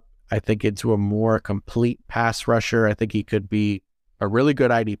develop, I think, into a more complete pass rusher, I think he could be a really good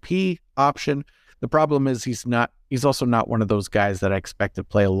IDP option. The problem is he's also not one of those guys that I expect to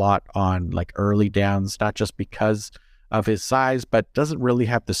play a lot on like early downs, not just because of his size, but doesn't really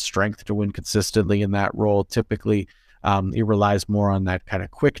have the strength to win consistently in that role. Typically, he relies more on that kind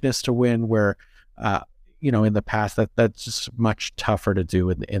of quickness to win where, in the past that's just much tougher to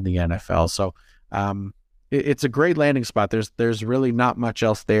do in the NFL. So it's a great landing spot. There's really not much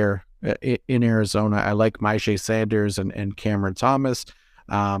else there in Arizona. I like Myjai Sanders and Cameron Thomas,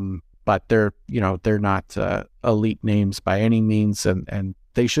 but they're not elite names by any means, and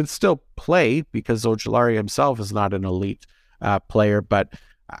they should still play because Ojulari himself is not an elite player, but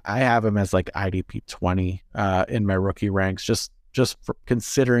I have him as like IDP 20 in my rookie ranks, just for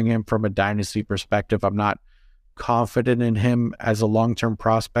considering him from a dynasty perspective. I'm not confident in him as a long-term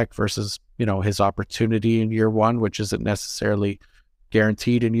prospect versus, his opportunity in year one, which isn't necessarily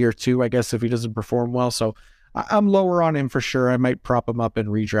guaranteed in year two, I guess, if he doesn't perform well. So I'm lower on him for sure. I might prop him up in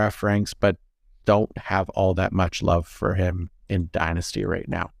redraft ranks, but don't have all that much love for him in dynasty right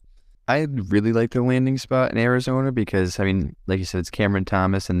now. I really like the landing spot in Arizona because, like you said, it's Cameron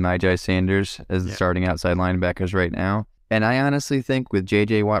Thomas and Myjai Sanders as the starting outside linebackers right now. And I honestly think with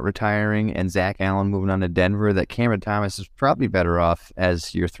J.J. Watt retiring and Zach Allen moving on to Denver, that Cameron Thomas is probably better off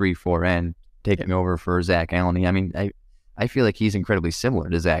as your 3-4 end taking over for Zach Allen. I feel like he's incredibly similar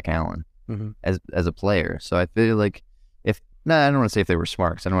to Zach Allen as a player. So I feel like I don't want to say if they were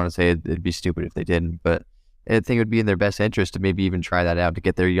smart, because I don't want to say it'd be stupid if they didn't, but I think it would be in their best interest to maybe even try that out to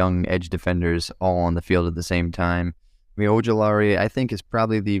get their young edge defenders all on the field at the same time. Ojulari, I think, is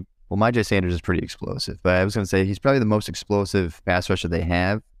probably Myjai Sanders is pretty explosive, but I was going to say he's probably the most explosive pass rusher they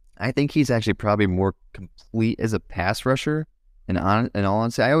have. I think he's actually probably more complete as a pass rusher. And in all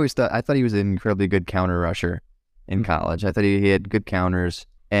honesty, I thought he was an incredibly good counter rusher in college. I thought he had good counters,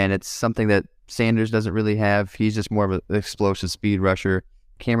 and it's something that Sanders doesn't really have. He's just more of an explosive speed rusher.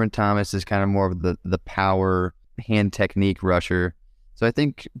 Cameron Thomas is kind of more of the power hand technique rusher. So I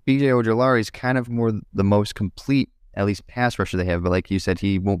think BJ Ojulari is kind of more the most complete, at least pass rusher they have. But like you said,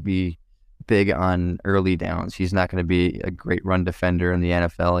 he won't be big on early downs. He's not going to be a great run defender in the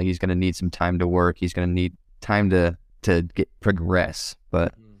NFL. He's going to need some time to work. He's going to need time to progress.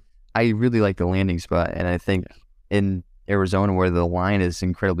 But I really like the landing spot. And I think in Arizona, where the line is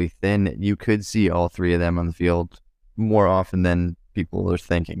incredibly thin, you could see all three of them on the field more often than people are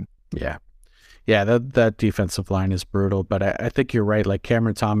thinking. Yeah. Yeah, that defensive line is brutal, but I think you're right. Like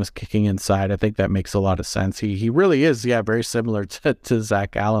Cameron Thomas kicking inside, I think that makes a lot of sense. He really is, very similar to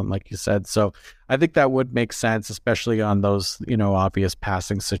Zach Allen, like you said. So I think that would make sense, especially on those, obvious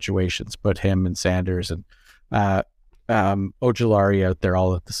passing situations. Put him and Sanders and Ojulari out there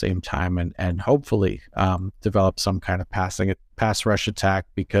all at the same time, and hopefully develop some kind of pass rush attack,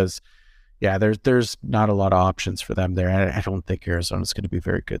 because there's not a lot of options for them there. I don't think Arizona's going to be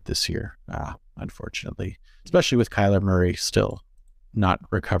very good this year, unfortunately, especially with Kyler Murray still not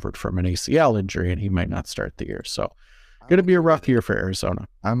recovered from an ACL injury, and he might not start the year. So going to be a rough year for Arizona.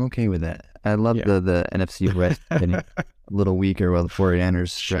 I'm okay with that. I love the NFC West getting a little weaker while the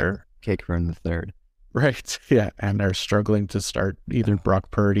 49ers kick her in the third. Right. Yeah. And they're struggling to start either Brock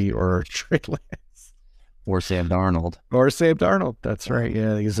Purdy or Trey Lance. Or Sam Darnold. That's right.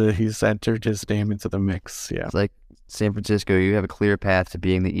 Yeah. He's entered his name into the mix. Yeah. It's like San Francisco, you have a clear path to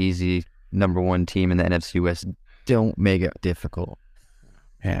being the easy number one team in the NFC West. Don't make it difficult.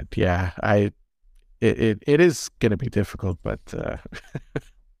 And yeah, it is going to be difficult, but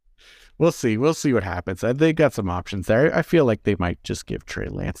we'll see. We'll see what happens. They got some options there. I feel like they might just give Trey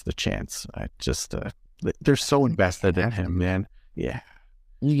Lance the chance. They're so invested in him, man. Yeah.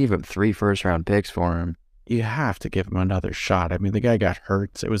 You gave up 3 first-round picks for him. You have to give him another shot. I mean, the guy got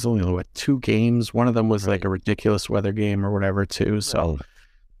hurt. It was only, 2 games? One of them was like a ridiculous weather game or whatever, too. So,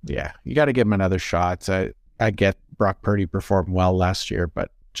 yeah, you got to give him another shot. I get Brock Purdy performed well last year,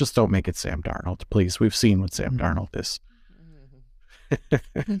 but just don't make it Sam Darnold, please. We've seen what Sam Darnold is.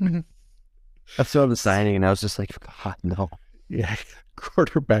 I saw the signing, and I was just like, God, no. Yeah,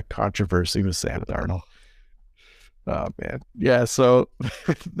 quarterback controversy with Sam Darnold. Oh, man. Yeah, so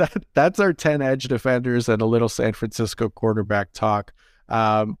that's our 10 edge defenders and a little San Francisco quarterback talk.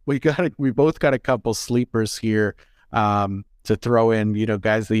 We both got a couple sleepers here to throw in,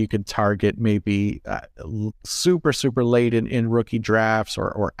 guys that you can target maybe super, super late in rookie drafts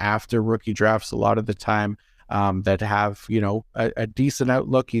or after rookie drafts a lot of the time, that have, a decent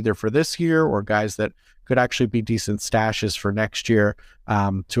outlook either for this year or guys that could actually be decent stashes for next year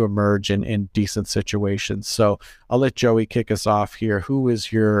to emerge in decent situations. So I'll let Joey kick us off here. Who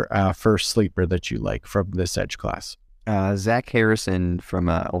is your first sleeper that you like from this edge class? Zach Harrison from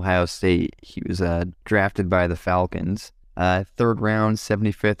Ohio State. He was drafted by the Falcons. 3rd round,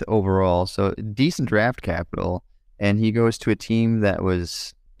 75th overall. So decent draft capital. And he goes to a team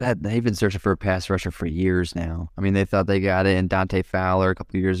they've been searching for a pass rusher for years now. I mean, they thought they got it in Dante Fowler a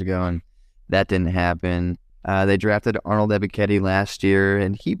couple of years ago, and that didn't happen. They drafted Arnold Ebiketie last year,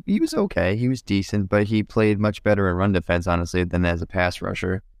 and he was okay. He was decent, but he played much better in run defense, honestly, than as a pass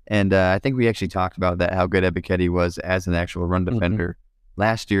rusher. And I think we actually talked about that, how good Ebiketie was as an actual run defender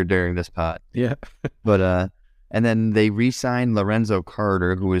last year during this pod. Yeah. But and then they re-signed Lorenzo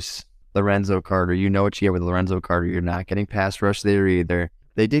Carter, who was Lorenzo Carter. You know what you get with Lorenzo Carter. You're not getting pass rush there either.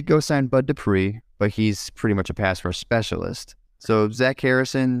 They did go sign Bud Dupree, but he's pretty much a pass rush specialist. So Zach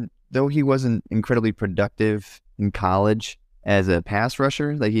Harrison, though he wasn't incredibly productive in college as a pass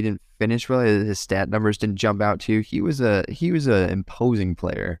rusher, like he didn't finish well, his stat numbers didn't jump out to you. He was a imposing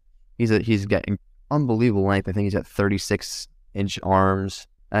player. He's got unbelievable length. I think he's got 36-inch arms.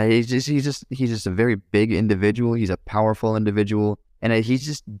 He's just a very big individual. He's a powerful individual, and he's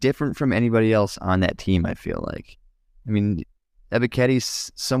just different from anybody else on that team, I feel like. I mean,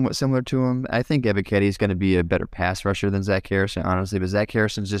 Ebiketie's somewhat similar to him. I think Ebiketie's going to be a better pass rusher than Zach Harrison, honestly, but Zach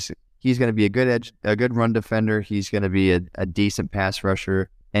Harrison's he's going to be a good run defender. He's going to be a decent pass rusher,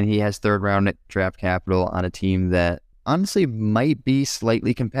 and he has 3rd round draft capital on a team that honestly might be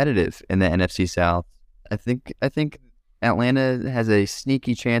slightly competitive in the NFC South. I think Atlanta has a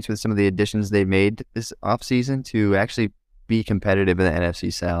sneaky chance with some of the additions they made this offseason to actually be competitive in the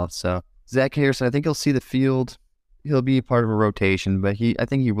NFC South. So Zach Harrison, I think he'll see the field. He'll be part of a rotation, but I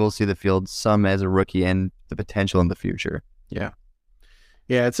think he will see the field some as a rookie and the potential in the future. Yeah.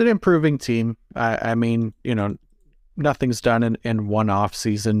 Yeah, it's an improving team. I mean, nothing's done in one off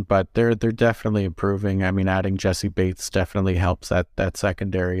season, but they're definitely improving. I mean, adding Jesse Bates definitely helps that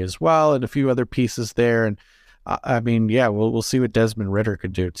secondary as well, and a few other pieces there. And I mean, yeah, we'll see what Desmond Ridder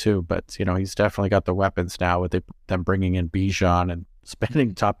could do too. But he's definitely got the weapons now with them bringing in Bijan and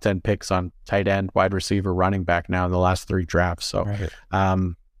spending top 10 picks on tight end, wide receiver, running back now in the last 3 drafts. So,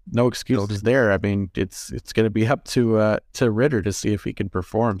 no excuses there. I mean, it's going to be up to Ridder to see if he can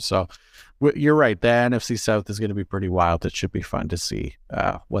perform. So, you're right. The NFC South is going to be pretty wild. It should be fun to see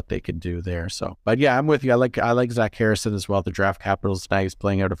what they can do there. So, but yeah, I'm with you. I like Zach Harrison as well. The draft capital is nice,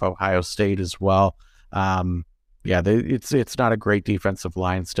 playing out of Ohio State as well. It's not a great defensive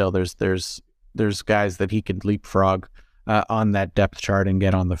line still. There's guys that he can leapfrog on that depth chart and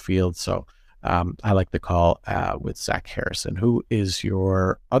get on the field. So I like the call with Zach Harrison. Who is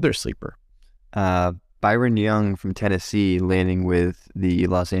your other sleeper? Byron Young from Tennessee landing with the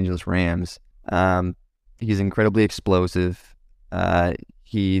Los Angeles Rams. He's incredibly explosive.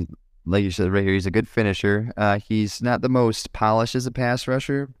 He, like you said right here, he's a good finisher. He's not the most polished as a pass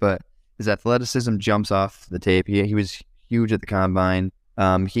rusher, but his athleticism jumps off the tape. He was huge at the combine.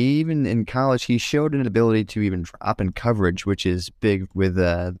 He even in college, he showed an ability to even drop in coverage, which is big with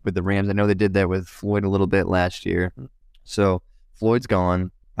the Rams. I know they did that with Floyd a little bit last year. So Floyd's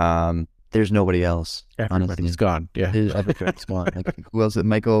gone. There's nobody else. Everybody's gone. Yeah. Everybody's gone. Like, who else?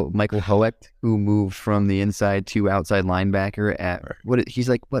 Michael Hoecht, who moved from the inside to outside linebacker at he's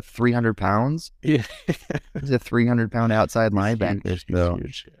like 300 pounds? Yeah. He's a 300-pound outside linebacker.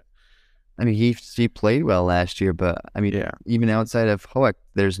 Huge. I mean, he played well last year, but I mean, even outside of Hoecht,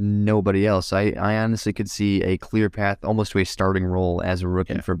 there's nobody else. I honestly could see a clear path almost to a starting role as a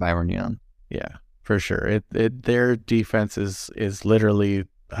rookie for Byron Young. Yeah, for sure. Their defense is literally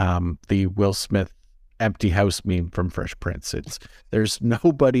the Will Smith empty house meme from Fresh Prince. There's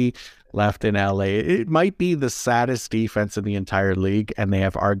nobody left in LA. It might be the saddest defense in the entire league, and they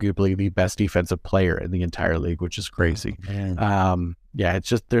have arguably the best defensive player in the entire league, which is crazy. It's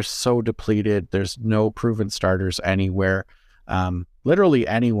just they're so depleted. There's no proven starters anywhere. Literally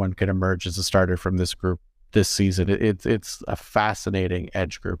anyone could emerge as a starter from this group this season. It's a fascinating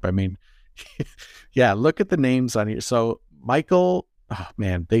edge group. I mean, look at the names on here. So Michael. Oh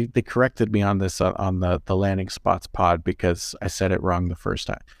man, they corrected me on this on the Landing Spots pod because I said it wrong the first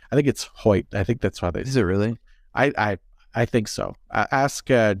time. I think it's Hoyt. I think that's why they. Is it really? I think so. Ask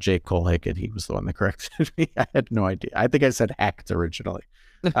Jay Colhagen. He was the one that corrected me. I had no idea. I think I said Hecht originally.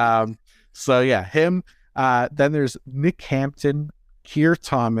 So yeah, him. Then there's Nick Hampton, Keir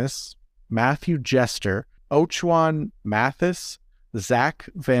Thomas, Matthew Jester, Ochuan Mathis, Zach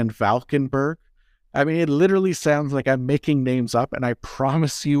Van Valkenburg. I mean, it literally sounds like I'm making names up, and I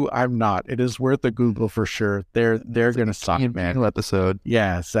promise you I'm not. It is worth a Google for sure. They're going to suck, man. Episode.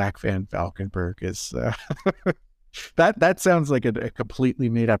 Yeah, Zach Van Valkenburg is... that sounds like a completely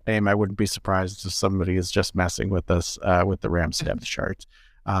made-up name. I wouldn't be surprised if somebody is just messing with us with the Rams depth chart.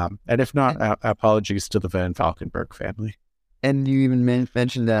 And if not, apologies to the Van Valkenburg family. And you even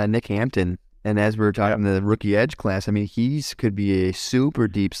mentioned Nick Hampton. And as we were talking the rookie edge class, I mean, could be a super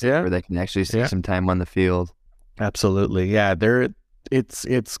deep sleeper that can actually see some time on the field. Absolutely. Yeah,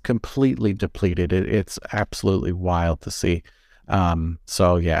 it's completely depleted. It's absolutely wild to see.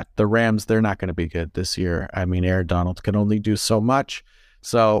 So yeah, the Rams, they're not going to be good this year. I mean, Aaron Donald can only do so much.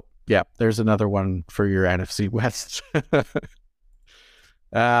 So yeah, there's another one for your NFC West.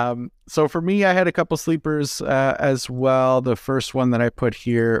 So for me, I had a couple sleepers as well. The first one that I put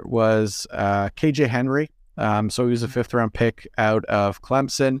here was KJ Henry. So he was a 5th-round pick out of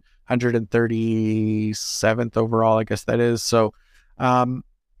Clemson, 137th overall, I guess that is. So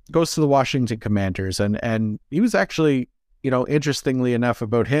goes to the Washington Commanders, and he was actually, interestingly enough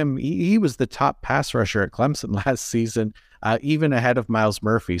about him, he was the top pass rusher at Clemson last season, even ahead of Miles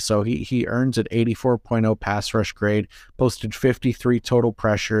Murphy. So he earns an 84.0 pass rush grade, posted 53 total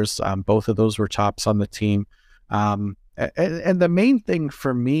pressures. Both of those were tops on the team. And the main thing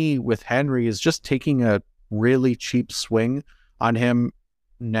for me with Henry is just taking a really cheap swing on him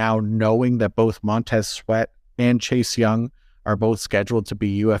now, knowing that both Montez Sweat and Chase Young are both scheduled to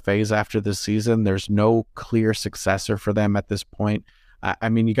be UFAs after this season. There's no clear successor for them at this point. I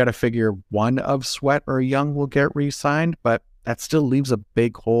mean, you got to figure one of Sweat or Young will get re-signed, but that still leaves a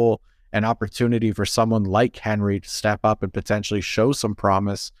big hole and opportunity for someone like Henry to step up and potentially show some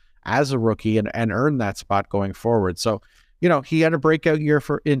promise as a rookie and earn that spot going forward. So, he had a breakout year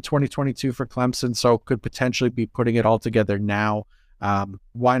in 2022 for Clemson, so could potentially be putting it all together now.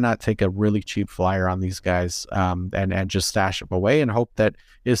 Why not take a really cheap flyer on these guys and just stash them away and hope that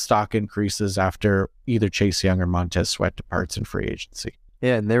his stock increases after either Chase Young or Montez Sweat departs in free agency.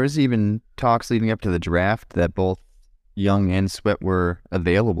 Yeah, and there was even talks leading up to the draft that both Young and Sweat were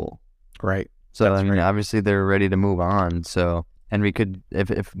available. Right. So, obviously they're ready to move on. So Henry could,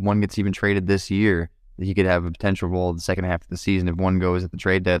 if one gets even traded this year, he could have a potential role in the second half of the season if one goes at the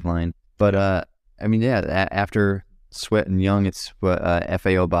trade deadline. But, after Sweat and Young, it's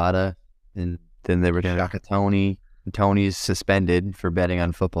F.A. Obata, and then there was Shaka Tony. Tony's suspended for betting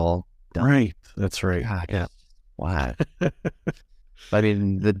on football. Done. Right, that's right. God, yeah. Wow. I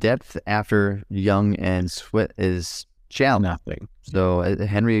mean, the depth after Young and Sweat is challenging. Nothing. So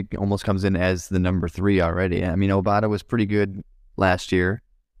Henry almost comes in as the number 3 already. I mean, Obata was pretty good last year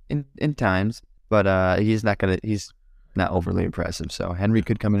in times, but he's not overly impressive. So Henry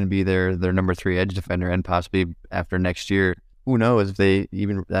could come in and be their number 3 edge defender, and possibly after next year who knows if they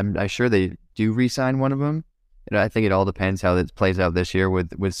even, I'm sure they do re-sign one of them. And I think it all depends how it plays out this year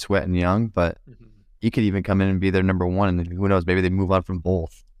with Sweat and Young, but he could even come in and be their number one, and who knows, maybe they move on from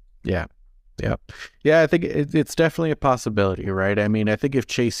both. Yeah. Yeah. Yeah, I think it's definitely a possibility, right? I mean, I think if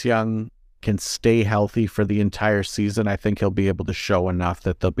Chase Young can stay healthy for the entire season, I think he'll be able to show enough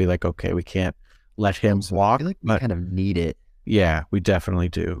that they'll be like, okay, we can't let him walk. I feel like we kind of need it. Yeah, we definitely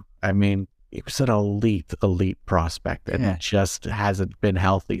do. I mean, he was an elite prospect and just hasn't been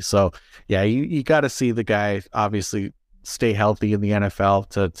healthy. So, yeah, you got to see the guy obviously stay healthy in the NFL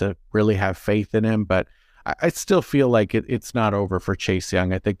to really have faith in him. But I still feel like it's not over for Chase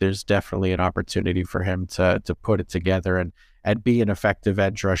Young. I think there's definitely an opportunity for him to put it together and be an effective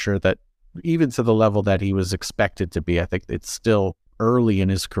edge rusher that even to the level that he was expected to be. I think it's still early in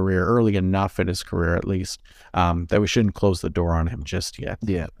his career, early enough in his career at least, that we shouldn't close the door on him just yet.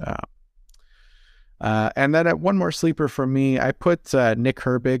 Yeah. And then one more sleeper for me, I put Nick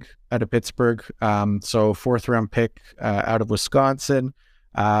Herbig out of Pittsburgh. So 4th round pick out of Wisconsin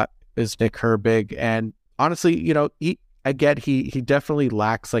is Nick Herbig. And honestly, he definitely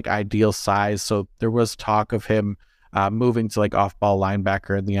lacks like ideal size. So there was talk of him moving to like off-ball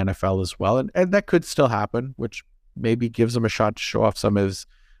linebacker in the NFL as well. And that could still happen, which maybe gives him a shot to show off some of his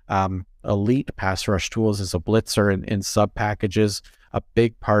elite pass rush tools as a blitzer in sub packages, a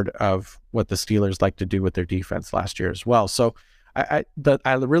big part of what the Steelers like to do with their defense last year as well. So I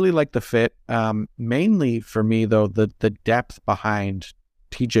really like the fit. Mainly for me though, the depth behind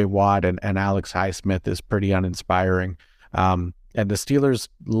TJ Watt and Alex Highsmith is pretty uninspiring. And the Steelers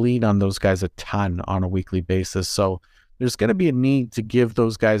lean on those guys a ton on a weekly basis. So there's going to be a need to give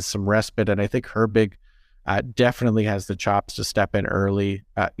those guys some respite. And I think Herbig definitely has the chops to step in early,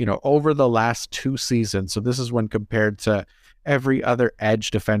 over the last 2 seasons. So this is when compared to every other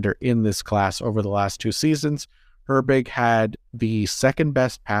edge defender in this class over the last 2 seasons. Herbig had the second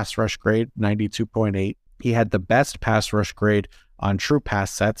best pass rush grade, 92.8. He had the best pass rush grade on true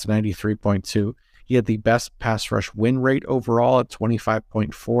pass sets, 93.2. He had the best pass rush win rate overall at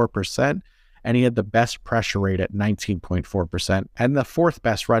 25.4%. And he had the best pressure rate at 19.4% and the 4th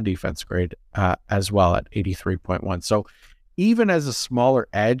best run defense grade as well at 83.1. So even as a smaller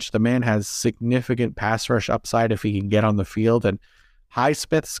edge, the man has significant pass rush upside if he can get on the field. And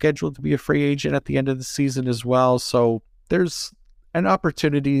Highsmith's scheduled to be a free agent at the end of the season as well. So there's an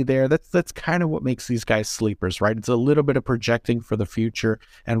opportunity there. That's kind of what makes these guys sleepers, right? It's a little bit of projecting for the future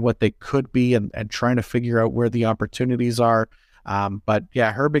and what they could be and trying to figure out where the opportunities are. But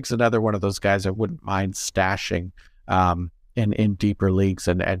yeah, Herbig's another one of those guys I wouldn't mind stashing in deeper leagues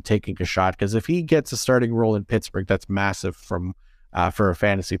and taking a shot, because if he gets a starting role in Pittsburgh, that's massive for a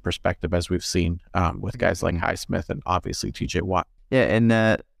fantasy perspective, as we've seen with guys like Highsmith and obviously TJ Watt. Yeah, and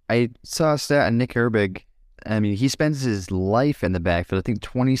I saw a stat on Nick Herbig. I mean, he spends his life in the backfield. I think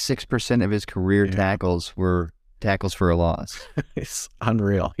 26% of his career tackles were tackles for a loss. It's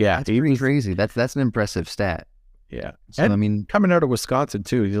unreal. Yeah, that's pretty crazy. That's an impressive stat. Yeah. So, and I mean, coming out of Wisconsin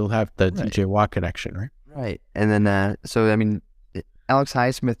too, you'll have the TJ Watt connection, right? Right. And then, so, I mean, Alex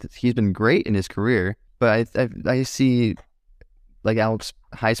Highsmith, he's been great in his career, but I see like Alex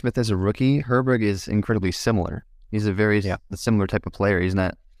Highsmith as a rookie, Herbig is incredibly similar. He's a very similar type of player. He's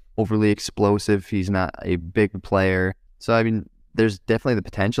not overly explosive. He's not a big player. So, I mean, there's definitely the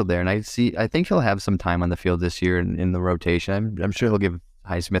potential there. And I think he'll have some time on the field this year in the rotation. I'm sure he'll give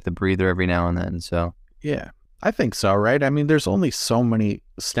Highsmith a breather every now and then. So, yeah. I think so, right? I mean, there's only so many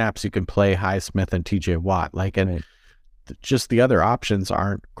snaps you can play Highsmith and TJ Watt. And just the other options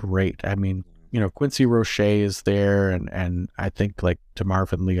aren't great. I mean, Quincy Roche is there, and I think like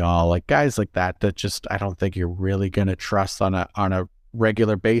DeMarvin Leal, like guys like that just I don't think you're really gonna trust on a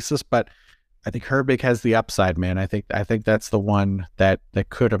regular basis. But I think Herbig has the upside, man. I think that's the one that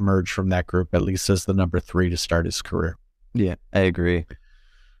could emerge from that group, at least as the number 3 to start his career. Yeah, I agree.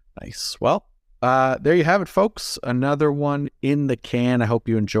 Nice. Well, there you have it, folks. Another one in the can. I hope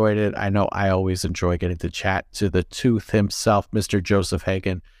you enjoyed it. I know I always enjoy getting to chat to the tooth himself, Mr. Joseph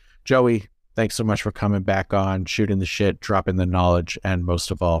Hagan. Joey, thanks so much for coming back on, shooting the shit, dropping the knowledge, and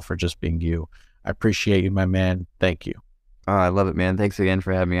most of all, for just being you. I appreciate you, my man. Thank you. Oh, I love it, man. Thanks again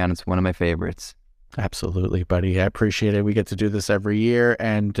for having me on. It's one of my favorites. Absolutely, buddy. I appreciate it. We get to do this every year,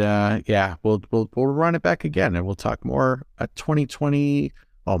 and we'll run it back again, and we'll talk more 2020.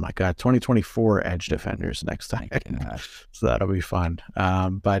 Oh my God, 2024 edge defenders next time. So that'll be fun.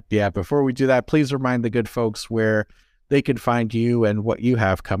 But yeah, before we do that, please remind the good folks where they can find you and what you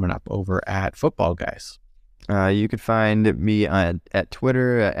have coming up over at Football Guys. You can find me at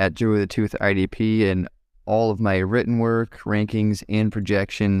Twitter at Joey the Tooth IDP, and all of my written work, rankings, and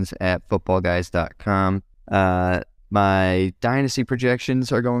projections at footballguys.com. My dynasty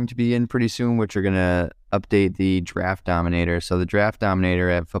projections are going to be in pretty soon, which are going to update the draft dominator. So the draft dominator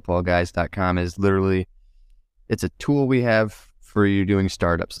at footballguys.com is literally, it's a tool we have for you doing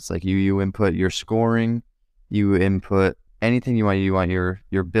startups. It's like you input your scoring, you input anything you want. You want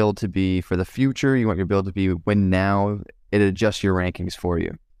your build to be for the future. You want your build to be win now. It adjusts your rankings for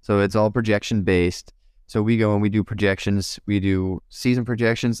you. So it's all projection based. So we go and we do projections. We do season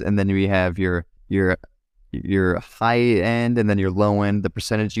projections, and then we have your high end and then your low end, the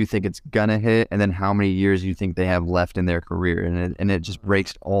percentage you think it's gonna hit, and then how many years you think they have left in their career. And it just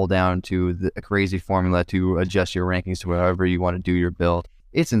breaks all down to a crazy formula to adjust your rankings to however you want to do your build.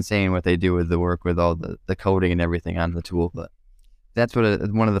 It's insane what they do with the work, with all the coding and everything on the tool. But that's one of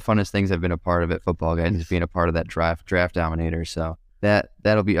the funnest things I've been a part of at Football Guys, is being a part of that draft dominator. So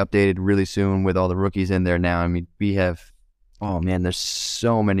that'll be updated really soon with all the rookies in there now. I mean, we have, oh man, there's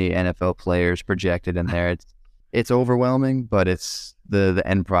so many NFL players projected in there. It's overwhelming, but it's the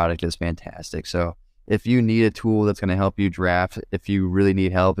end product is fantastic. So if you need a tool that's going to help you draft, if you really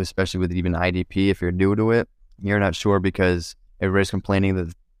need help, especially with even IDP, if you're new to it, you're not sure because everybody's complaining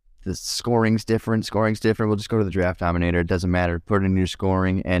that the scoring's different. We'll just go to the draft dominator. It doesn't matter. Put in your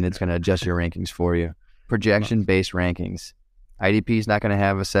scoring, and it's going to adjust your rankings for you. Projection-based rankings. IDP is not going to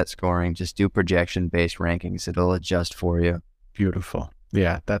have a set scoring. Just do projection-based rankings. It'll adjust for you. Beautiful.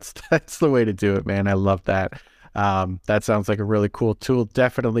 Yeah, that's the way to do it, man. I love that. That sounds like a really cool tool.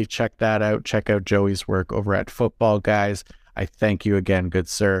 Definitely check that out. Check out Joey's work over at Football Guys. I thank you again, good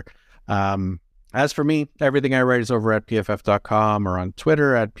sir. As for me, everything I write is over at pff.com or on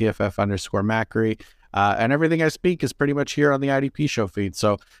Twitter at pff_Macri. And everything I speak is pretty much here on the IDP show feed.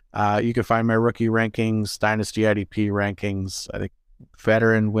 So you can find my rookie rankings, dynasty IDP rankings, I think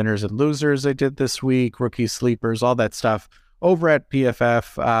veteran winners and losers I did this week, rookie sleepers, all that stuff over at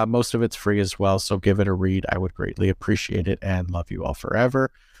PFF. Most of it's free as well, so give it a read. I would greatly appreciate it and love you all forever.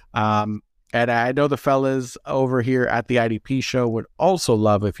 And I know the fellas over here at the IDP show would also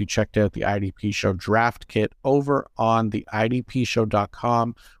love if you checked out the IDP show draft kit over on the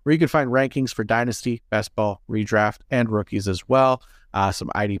idpshow.com, where you can find rankings for dynasty, best ball, redraft, and rookies as well. Some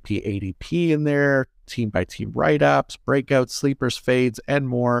IDP ADP in there, team by team write-ups, breakouts, sleepers, fades, and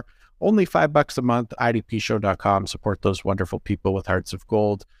more. Only $5 a month, idpshow.com. Support those wonderful people with hearts of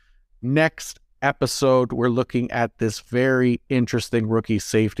gold. Next episode, we're looking at this very interesting rookie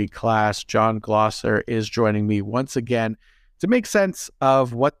safety class. John Glosser is joining me once again to make sense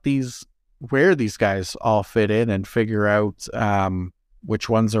of where these guys all fit in and figure out which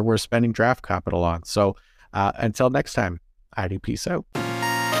ones are worth spending draft capital on. So until next time, IDP out.